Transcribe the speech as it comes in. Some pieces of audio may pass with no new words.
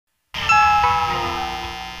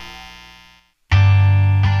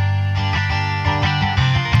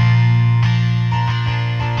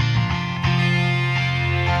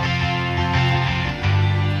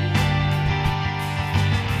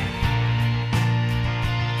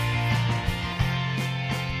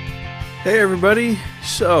Hey everybody,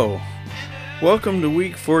 so welcome to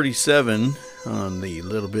week 47 on the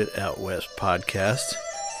Little Bit Out West podcast.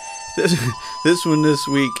 This one this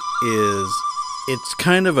week it's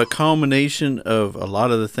kind of a culmination of a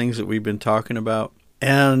lot of the things that we've been talking about.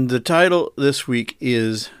 And the title this week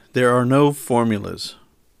is There Are No Formulas.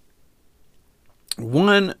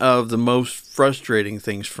 One of the most frustrating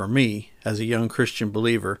things for me as a young Christian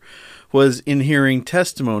believer was in hearing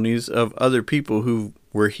testimonies of other people who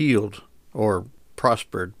were healed or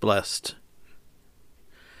prospered, blessed.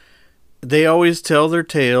 They always tell their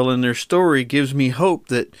tale, and their story gives me hope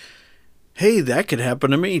that, hey, that could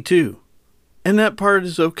happen to me too. And that part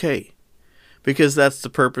is okay, because that's the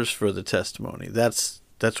purpose for the testimony. That's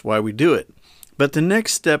why we do it. But the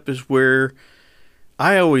next step is where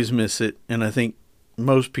I always miss it, and I think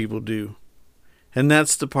most people do. And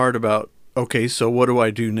that's the part about, okay, so what do I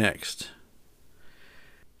do next?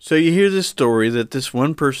 So you hear this story that this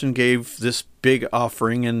one person gave this big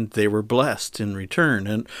offering and they were blessed in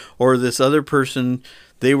return. Or this other person,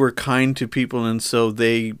 they were kind to people and so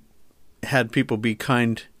they had people be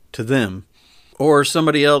kind to them. Or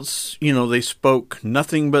somebody else, they spoke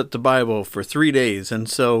nothing but the Bible for 3 days and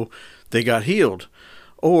so they got healed.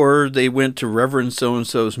 Or they went to Reverend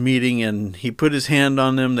so-and-so's meeting and he put his hand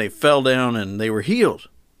on them, they fell down and they were healed.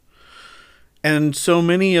 And so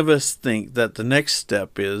many of us think that the next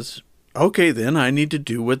step is, okay, then I need to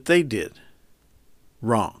do what they did.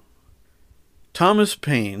 Wrong. Thomas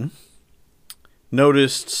Paine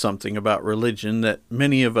noticed something about religion that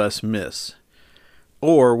many of us miss,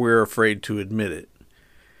 or we're afraid to admit it.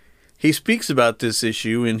 He speaks about this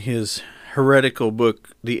issue in his heretical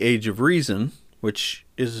book, The Age of Reason, which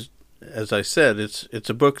is, as I said, it's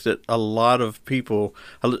a book that a lot of people,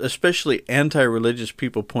 especially anti-religious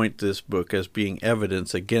people, point this book as being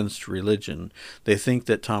evidence against religion. They think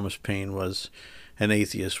that Thomas Paine was an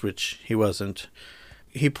atheist, which he wasn't.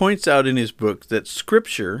 He points out in his book that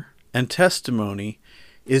scripture and testimony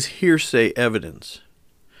is hearsay evidence.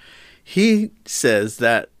 He says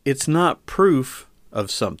that it's not proof of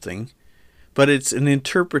something, but it's an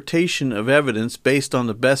interpretation of evidence based on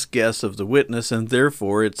the best guess of the witness, and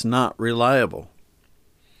therefore it's not reliable.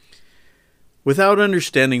 Without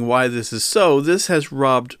understanding why this is so, this has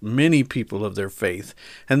robbed many people of their faith,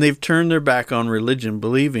 and they've turned their back on religion,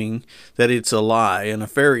 believing that it's a lie and a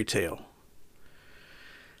fairy tale.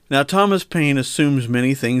 Now, Thomas Paine assumes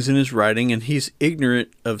many things in his writing, and he's ignorant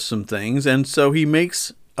of some things, and so he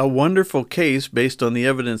makes a wonderful case based on the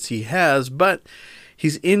evidence he has, but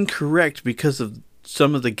he's incorrect because of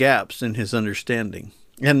some of the gaps in his understanding.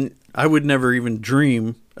 And I would never even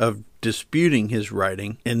dream of disputing his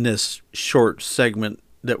writing in this short segment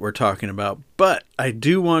that we're talking about. But I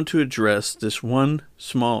do want to address this one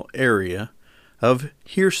small area of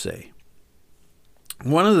hearsay.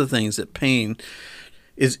 One of the things that Paine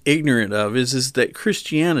is ignorant of is that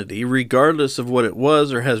Christianity, regardless of what it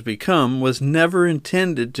was or has become, was never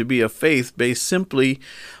intended to be a faith based simply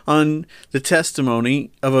on the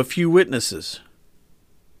testimony of a few witnesses.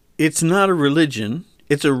 It's not a religion,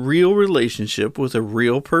 it's a real relationship with a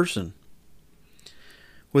real person.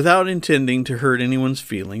 Without intending to hurt anyone's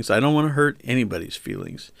feelings, I don't want to hurt anybody's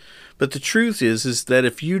feelings, but the truth is that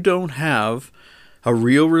if you don't have a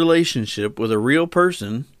real relationship with a real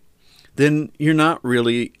person, then you're not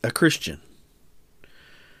really a Christian.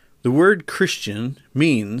 The word Christian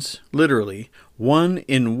means, literally, one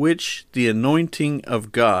in which the anointing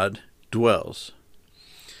of God dwells.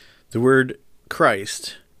 The word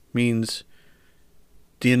Christ means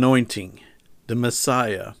the anointing, the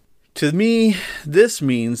Messiah. To me, this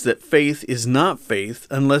means that faith is not faith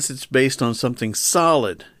unless it's based on something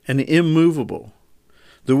solid and immovable.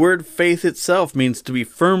 The word faith itself means to be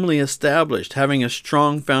firmly established, having a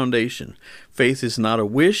strong foundation. Faith is not a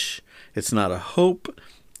wish, it's not a hope,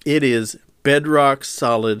 it is bedrock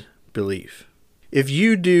solid belief. If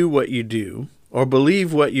you do what you do, or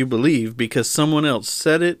believe what you believe because someone else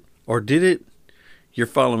said it or did it, you're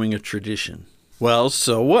following a tradition. Well,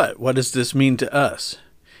 so what? What does this mean to us?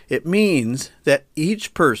 It means that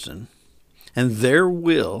each person and their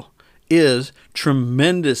will is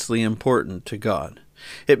tremendously important to God.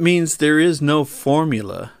 It means there is no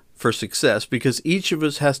formula for success because each of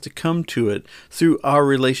us has to come to it through our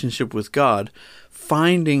relationship with God,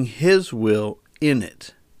 finding His will in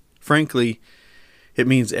it. Frankly, it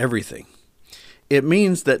means everything. It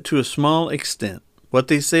means that to a small extent, what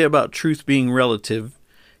they say about truth being relative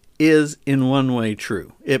is in one way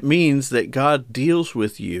true. It means that God deals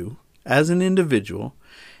with you as an individual,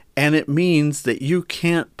 and it means that you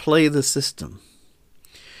can't play the system.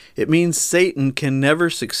 It means Satan can never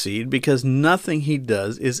succeed because nothing he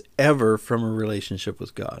does is ever from a relationship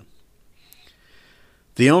with God.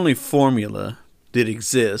 The only formula that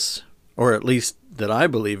exists, or at least that I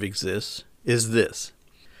believe exists, is this: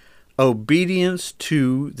 obedience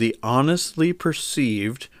to the honestly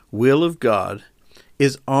perceived will of God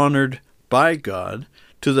is honored by God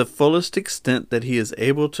to the fullest extent that He is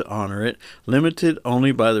able to honor it, limited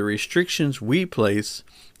only by the restrictions we place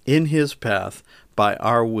in His path by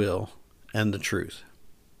our will and the truth.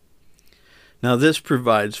 Now, this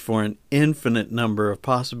provides for an infinite number of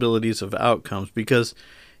possibilities of outcomes because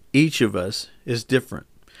each of us is different,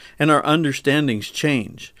 and our understandings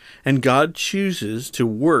change, and God chooses to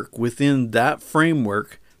work within that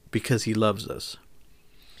framework because He loves us.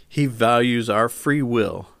 He values our free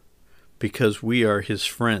will because we are His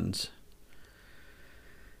friends.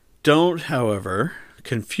 Don't, however,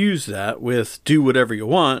 confuse that with do whatever you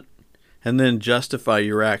want and then justify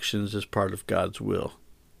your actions as part of God's will.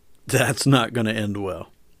 That's not going to end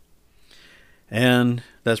well. And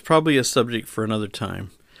that's probably a subject for another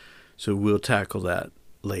time, so we'll tackle that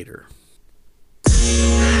later.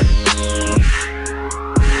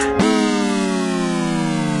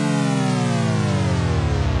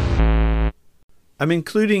 I'm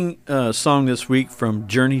including a song this week from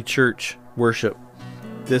Journey Church Worship.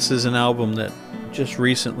 This is an album that just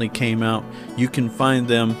recently came out. You can find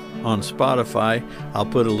them on Spotify. I'll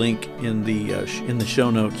put a link in the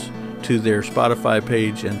show notes to their Spotify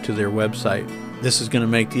page and to their website. This is going to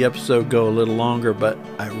make the episode go a little longer, but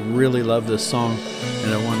I really love this song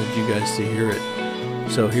and I wanted you guys to hear it.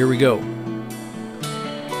 So here we go.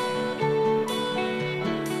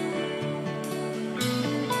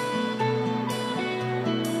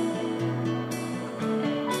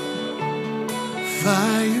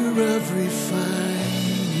 Fire of refining,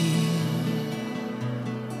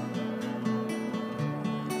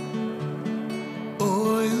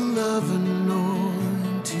 oil of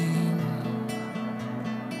anointing,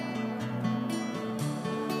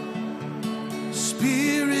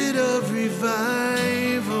 spirit of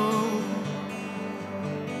revival,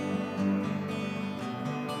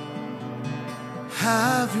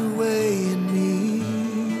 have your way in me.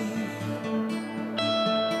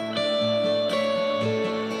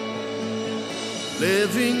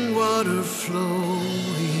 Living water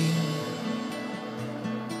flowing,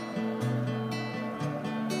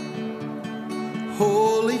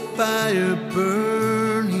 holy fire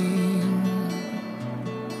burning,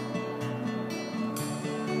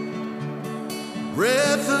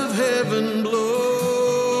 breath of heaven blowing,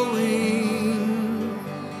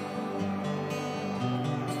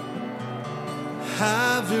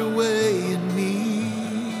 have your way in me.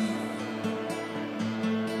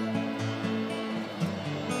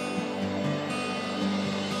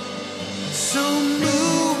 So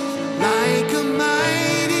move like a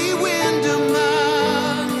mighty wind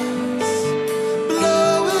among us,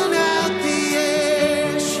 blowing out the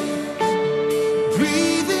ashes,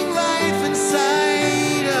 breathing life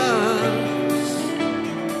inside us.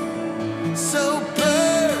 So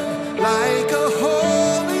burn like a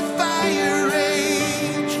holy fire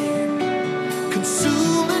raging,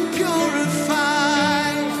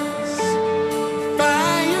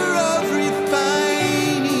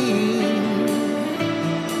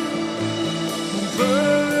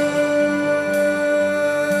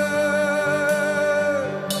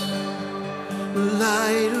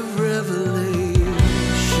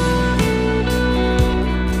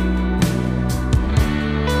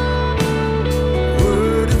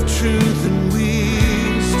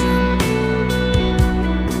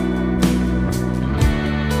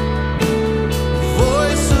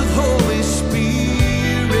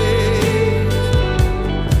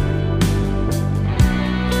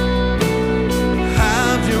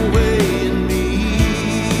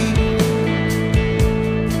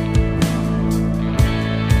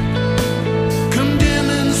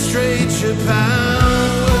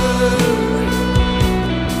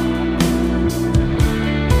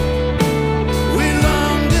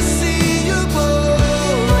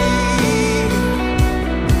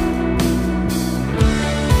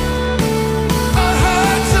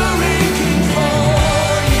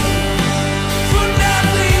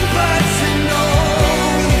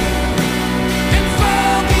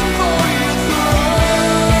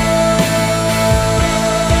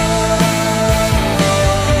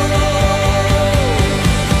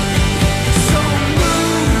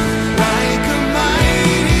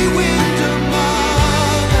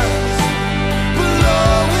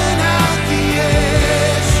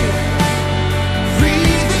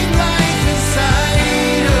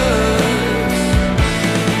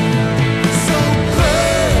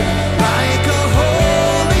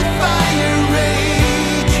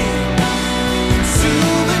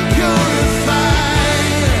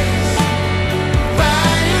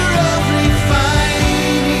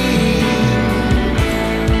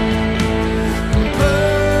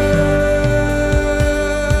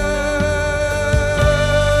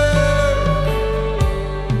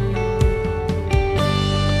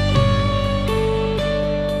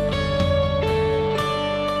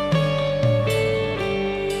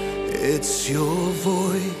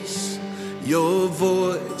 your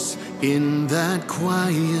voice in that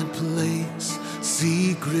quiet place,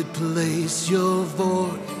 secret place, your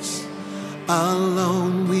voice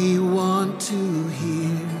alone we want to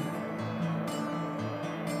hear.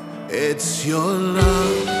 It's your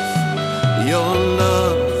love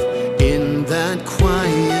in that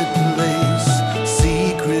quiet place,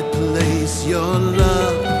 secret place, your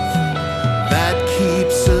love that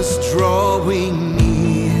keeps us drawing near.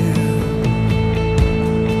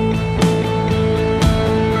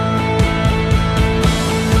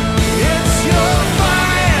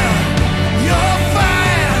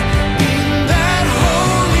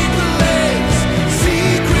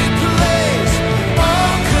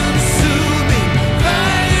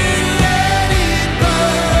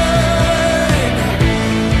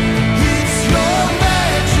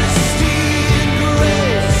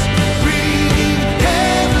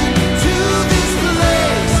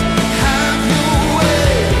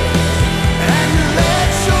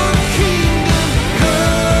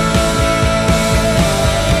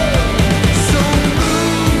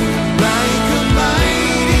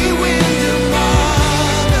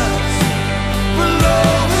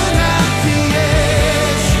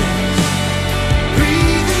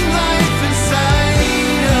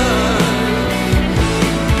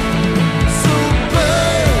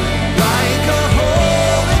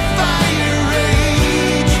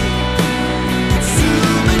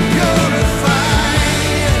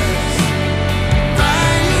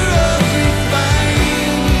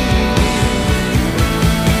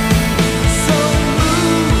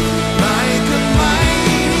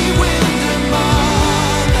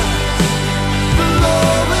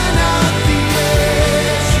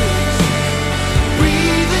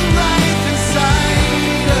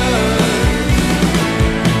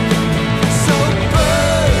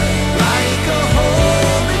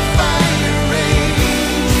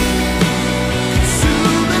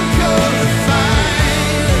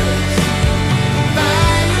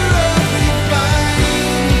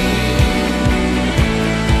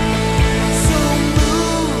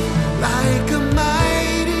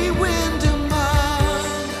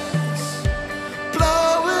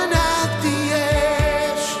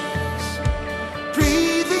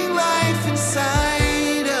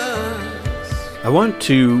 I want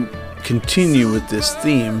to continue with this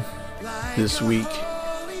theme this week,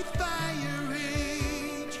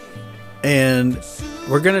 and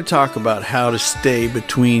we're going to talk about how to stay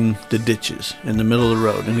between the ditches in the middle of the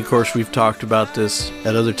road. And of course, we've talked about this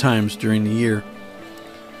at other times during the year.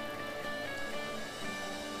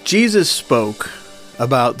 Jesus spoke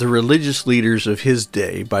about the religious leaders of his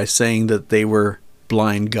day by saying that they were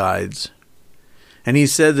blind guides. And he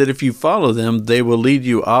said that if you follow them, they will lead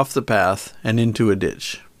you off the path and into a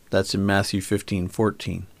ditch. That's in Matthew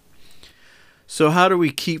 15:14. So how do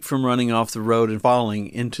we keep from running off the road and falling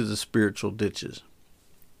into the spiritual ditches?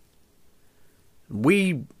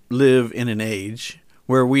 We live in an age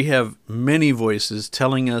where we have many voices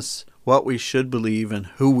telling us what we should believe and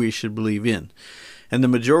who we should believe in. And the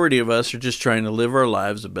majority of us are just trying to live our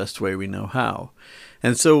lives the best way we know how.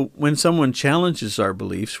 And so when someone challenges our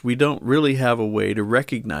beliefs, we don't really have a way to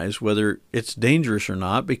recognize whether it's dangerous or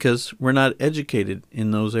not because we're not educated in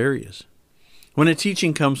those areas. When a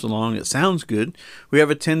teaching comes along that sounds good, we have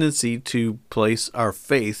a tendency to place our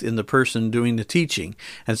faith in the person doing the teaching.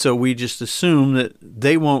 And so we just assume that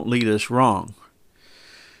they won't lead us wrong.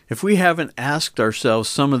 If we haven't asked ourselves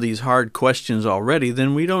some of these hard questions already,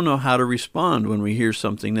 then we don't know how to respond when we hear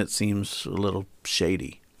something that seems a little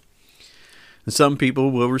shady. And some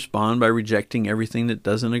people will respond by rejecting everything that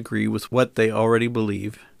doesn't agree with what they already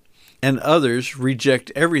believe. And others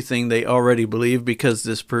reject everything they already believe because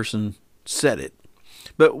this person said it.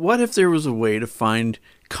 But what if there was a way to find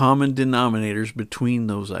common denominators between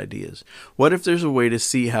those ideas? What if there's a way to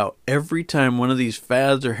see how every time one of these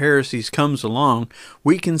fads or heresies comes along,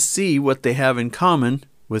 we can see what they have in common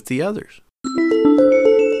with the others?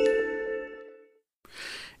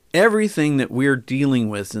 Everything that we're dealing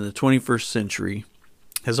with in the 21st century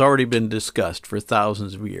has already been discussed for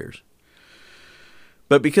thousands of years.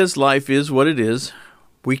 But because life is what it is,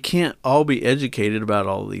 we can't all be educated about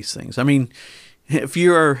all of these things. I mean, if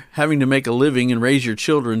you are having to make a living and raise your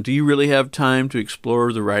children, do you really have time to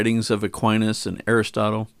explore the writings of Aquinas and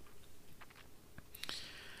Aristotle?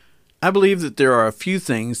 I believe that there are a few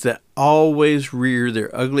things that always rear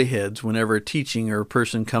their ugly heads whenever a teaching or a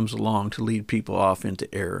person comes along to lead people off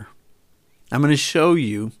into error. I'm going to show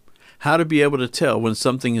you how to be able to tell when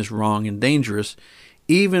something is wrong and dangerous,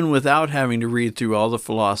 even without having to read through all the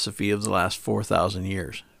philosophy of the last 4,000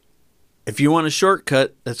 years. If you want a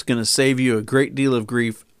shortcut that's going to save you a great deal of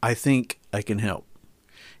grief, I think I can help.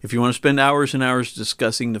 If you want to spend hours and hours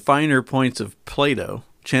discussing the finer points of Plato,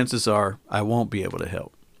 chances are I won't be able to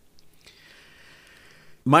help.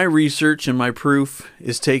 My research and my proof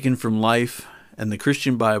is taken from Life and the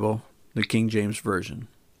Christian Bible, the King James Version.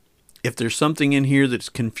 If there's something in here that's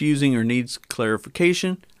confusing or needs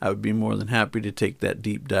clarification, I would be more than happy to take that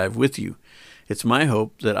deep dive with you. It's my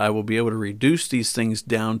hope that I will be able to reduce these things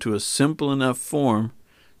down to a simple enough form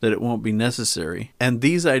that it won't be necessary, and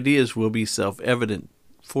these ideas will be self-evident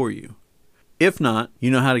for you. If not, you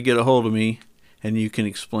know how to get a hold of me, and you can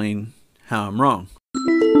explain how I'm wrong.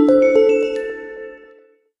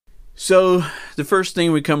 So, the first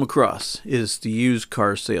thing we come across is the used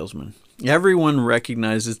car salesman. Everyone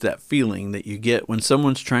recognizes that feeling that you get when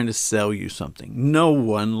someone's trying to sell you something. No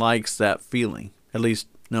one likes that feeling, at least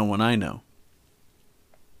no one I know.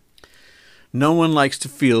 No one likes to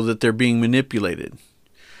feel that they're being manipulated.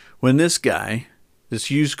 When this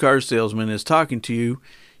used car salesman is talking to you,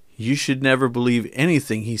 you should never believe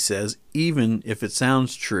anything he says, even if it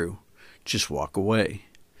sounds true. Just walk away.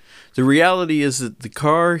 The reality is that the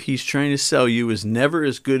car he's trying to sell you is never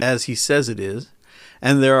as good as he says it is,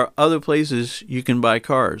 and there are other places you can buy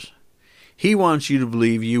cars. He wants you to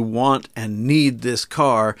believe you want and need this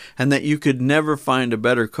car, and that you could never find a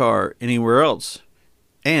better car anywhere else.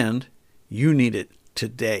 And you need it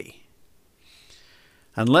today.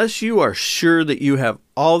 Unless you are sure that you have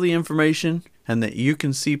all the information and that you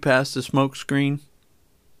can see past the smoke screen,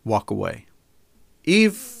 walk away.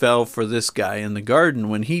 Eve fell for this guy in the garden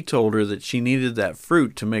when he told her that she needed that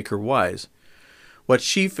fruit to make her wise. What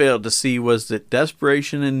she failed to see was that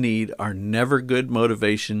desperation and need are never good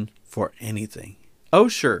motivation for anything. Oh,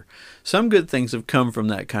 sure, some good things have come from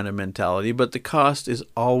that kind of mentality, but the cost is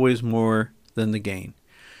always more than the gain.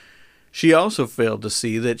 She also failed to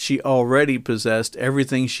see that she already possessed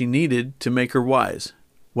everything she needed to make her wise.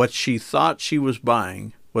 What she thought she was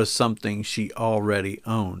buying was something she already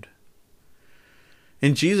owned.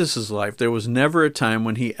 In Jesus' life, there was never a time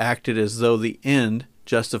when he acted as though the end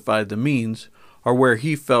justified the means, or where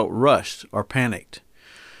he felt rushed or panicked.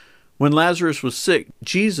 When Lazarus was sick,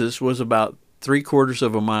 Jesus was about 3/4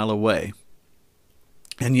 of a mile away,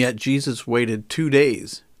 and yet Jesus waited 2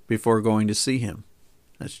 days before going to see him.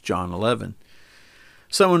 That's John 11.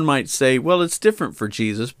 Someone might say, well, it's different for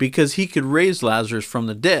Jesus because he could raise Lazarus from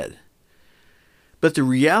the dead. But the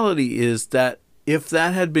reality is that if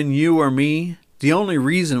that had been you or me, the only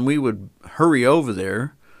reason we would hurry over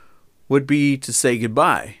there would be to say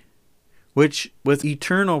goodbye, which with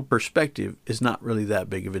eternal perspective is not really that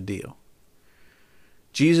big of a deal.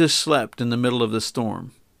 Jesus slept in the middle of the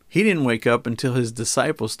storm. He didn't wake up until his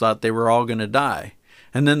disciples thought they were all going to die.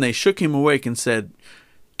 And then they shook him awake and said,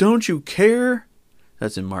 "Don't you care?"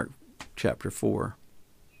 That's in Mark chapter 4.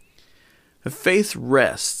 Faith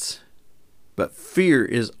rests, but fear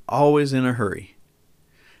is always in a hurry.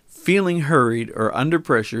 Feeling hurried or under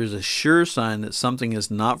pressure is a sure sign that something is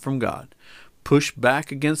not from God. Push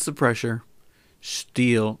back against the pressure,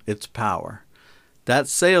 steal its power. That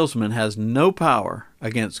salesman has no power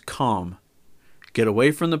against calm. Get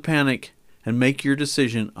away from the panic and make your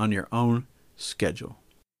decision on your own schedule.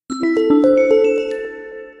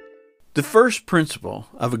 The first principle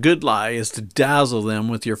of a good lie is to dazzle them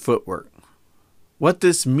with your footwork. What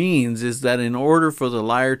this means is that in order for the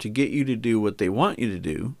liar to get you to do what they want you to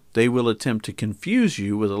do, they will attempt to confuse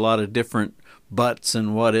you with a lot of different buts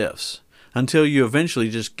and what ifs, until you eventually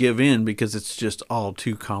just give in because it's just all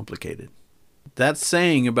too complicated. That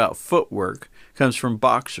saying about footwork comes from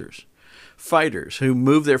boxers, fighters who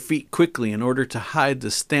move their feet quickly in order to hide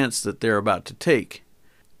the stance that they're about to take.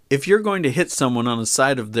 If you're going to hit someone on the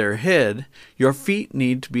side of their head, your feet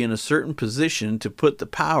need to be in a certain position to put the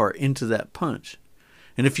power into that punch.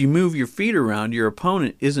 And if you move your feet around, your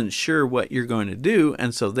opponent isn't sure what you're going to do,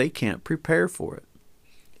 and so they can't prepare for it.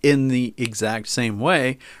 In the exact same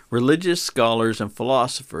way, religious scholars and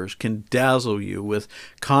philosophers can dazzle you with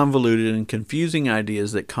convoluted and confusing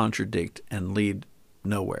ideas that contradict and lead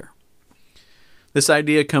nowhere. This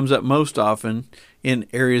idea comes up most often in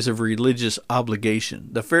areas of religious obligation.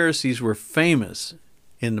 The Pharisees were famous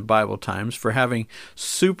in the Bible times for having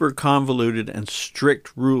super convoluted and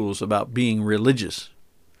strict rules about being religious.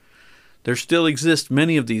 There still exist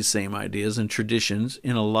many of these same ideas and traditions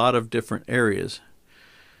in a lot of different areas.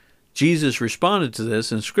 Jesus responded to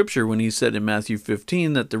this in Scripture when he said in Matthew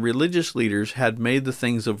 15 that the religious leaders had made the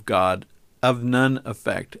things of God of none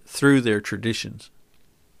effect through their traditions.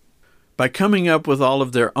 By coming up with all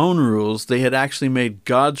of their own rules, they had actually made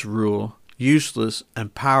God's rule useless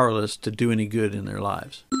and powerless to do any good in their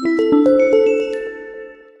lives.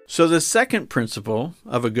 So the second principle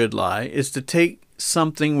of a good lie is to take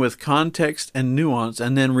something with context and nuance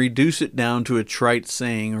and then reduce it down to a trite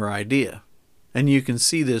saying or idea. And you can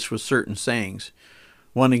see this with certain sayings.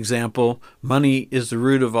 One example, money is the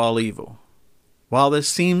root of all evil. While this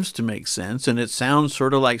seems to make sense and it sounds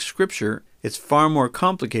sort of like scripture, it's far more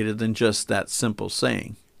complicated than just that simple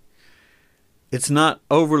saying. It's not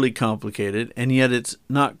overly complicated, and yet it's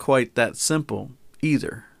not quite that simple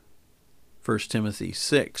either. 1 Timothy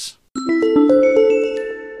 6.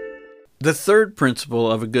 The third principle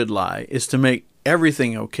of a good lie is to make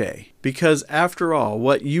everything okay, because after all,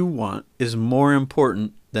 what you want is more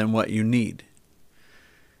important than what you need.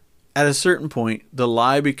 At a certain point, the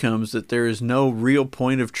lie becomes that there is no real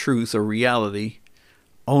point of truth or reality,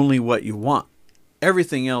 only what you want.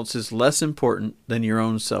 Everything else is less important than your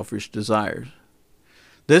own selfish desires.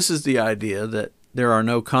 This is the idea that there are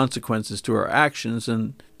no consequences to our actions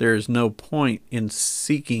and there is no point in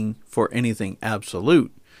seeking for anything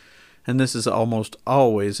absolute. And this is almost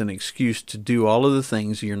always an excuse to do all of the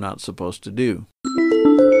things you're not supposed to do.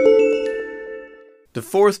 The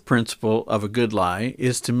fourth principle of a good lie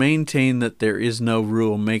is to maintain that there is no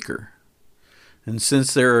rule maker. And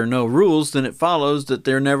since there are no rules, then it follows that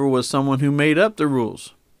there never was someone who made up the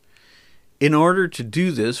rules. In order to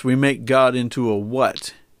do this, we make God into a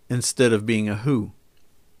what instead of being a who.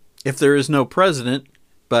 If there is no president,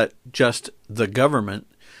 but just the government,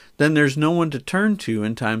 then there's no one to turn to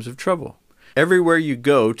in times of trouble. Everywhere you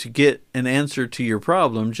go to get an answer to your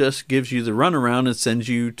problem just gives you the runaround and sends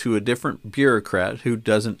you to a different bureaucrat who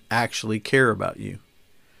doesn't actually care about you.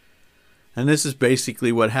 And this is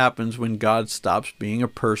basically what happens when God stops being a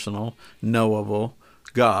personal, knowable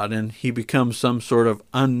God and he becomes some sort of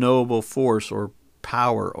unknowable force or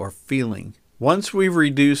power or feeling. Once we've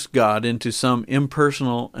reduced God into some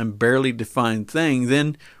impersonal and barely defined thing,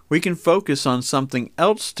 then we can focus on something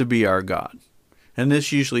else to be our God. And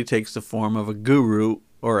this usually takes the form of a guru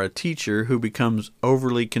or a teacher who becomes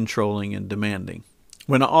overly controlling and demanding.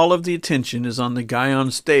 When all of the attention is on the guy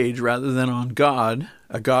on stage rather than on God,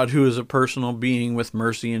 a God who is a personal being with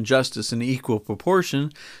mercy and justice in equal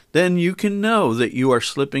proportion, then you can know that you are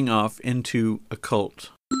slipping off into a cult.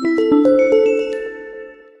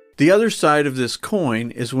 The other side of this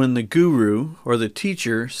coin is when the guru or the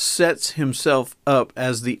teacher sets himself up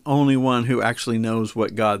as the only one who actually knows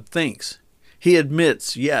what God thinks. He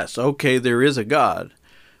admits, yes, okay, there is a God,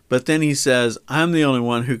 but then he says, I'm the only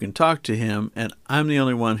one who can talk to him, and I'm the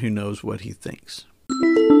only one who knows what he thinks.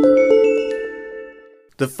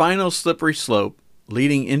 The final slippery slope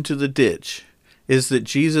leading into the ditch is that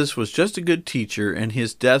Jesus was just a good teacher and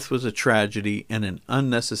his death was a tragedy and an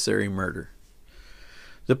unnecessary murder.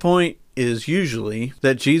 The point is usually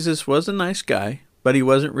that Jesus was a nice guy, but he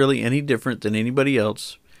wasn't really any different than anybody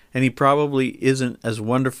else, and he probably isn't as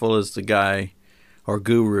wonderful as the guy or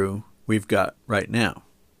guru we've got right now.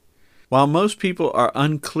 While most people are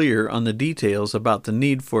unclear on the details about the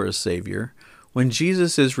need for a Savior, when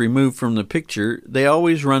Jesus is removed from the picture, they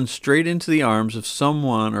always run straight into the arms of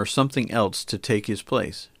someone or something else to take his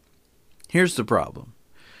place. Here's the problem.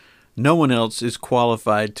 No one else is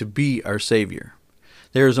qualified to be our Savior.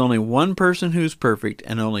 There is only one person who's perfect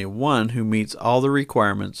and only one who meets all the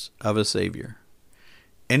requirements of a Savior.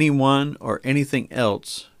 Anyone or anything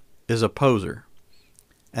else is a poser,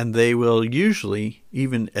 and they will usually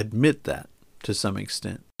even admit that to some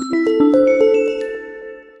extent.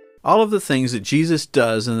 All of the things that Jesus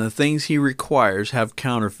does and the things he requires have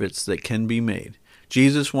counterfeits that can be made.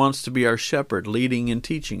 Jesus wants to be our shepherd, leading and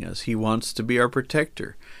teaching us. He wants to be our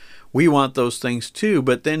protector. We want those things too,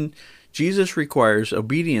 but then Jesus requires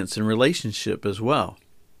obedience and relationship as well.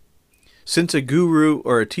 Since a guru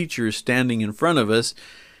or a teacher is standing in front of us,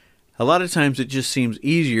 a lot of times it just seems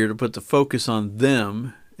easier to put the focus on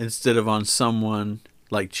them instead of on someone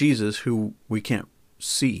like Jesus who we can't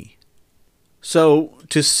see. So,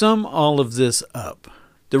 to sum all of this up,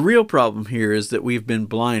 the real problem here is that we've been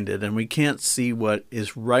blinded and we can't see what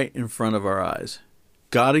is right in front of our eyes.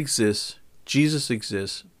 God exists, Jesus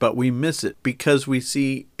exists, but we miss it because we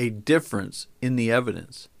see a difference in the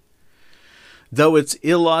evidence. Though it's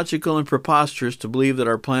illogical and preposterous to believe that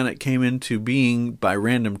our planet came into being by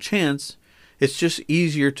random chance, it's just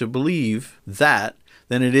easier to believe that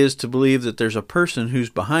than it is to believe that there's a person who's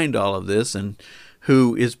behind all of this and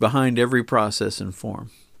who is behind every process and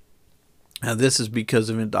form. Now, this is because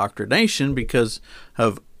of indoctrination, because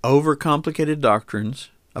of overcomplicated doctrines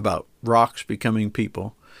about rocks becoming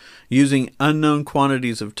people, using unknown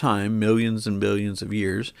quantities of time, millions and billions of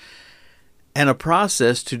years, and a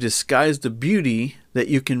process to disguise the beauty that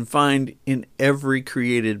you can find in every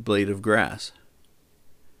created blade of grass.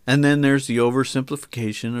 And then there's the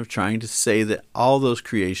oversimplification of trying to say that all those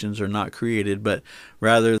creations are not created, but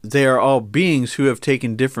rather they are all beings who have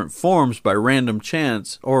taken different forms by random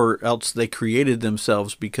chance, or else they created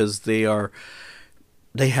themselves because they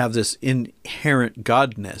have this inherent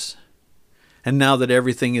godness. And now that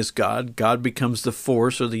everything is God, God becomes the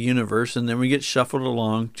force or the universe, and then we get shuffled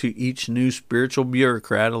along to each new spiritual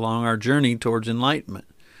bureaucrat along our journey towards enlightenment.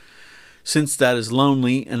 Since that is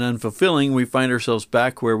lonely and unfulfilling, we find ourselves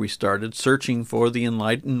back where we started, searching for the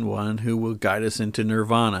enlightened one who will guide us into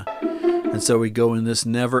nirvana. And so we go in this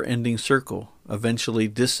never-ending circle, eventually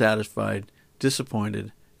dissatisfied,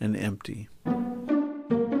 disappointed, and empty.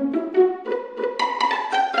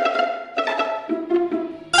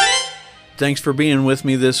 Thanks for being with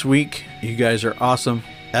me this week. You guys are awesome.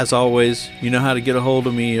 As always, you know how to get a hold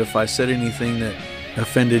of me if I said anything that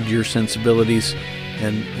offended your sensibilities,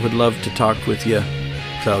 and would love to talk with you.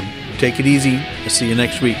 So take it easy. I'll see you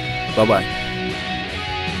next week. Bye-bye.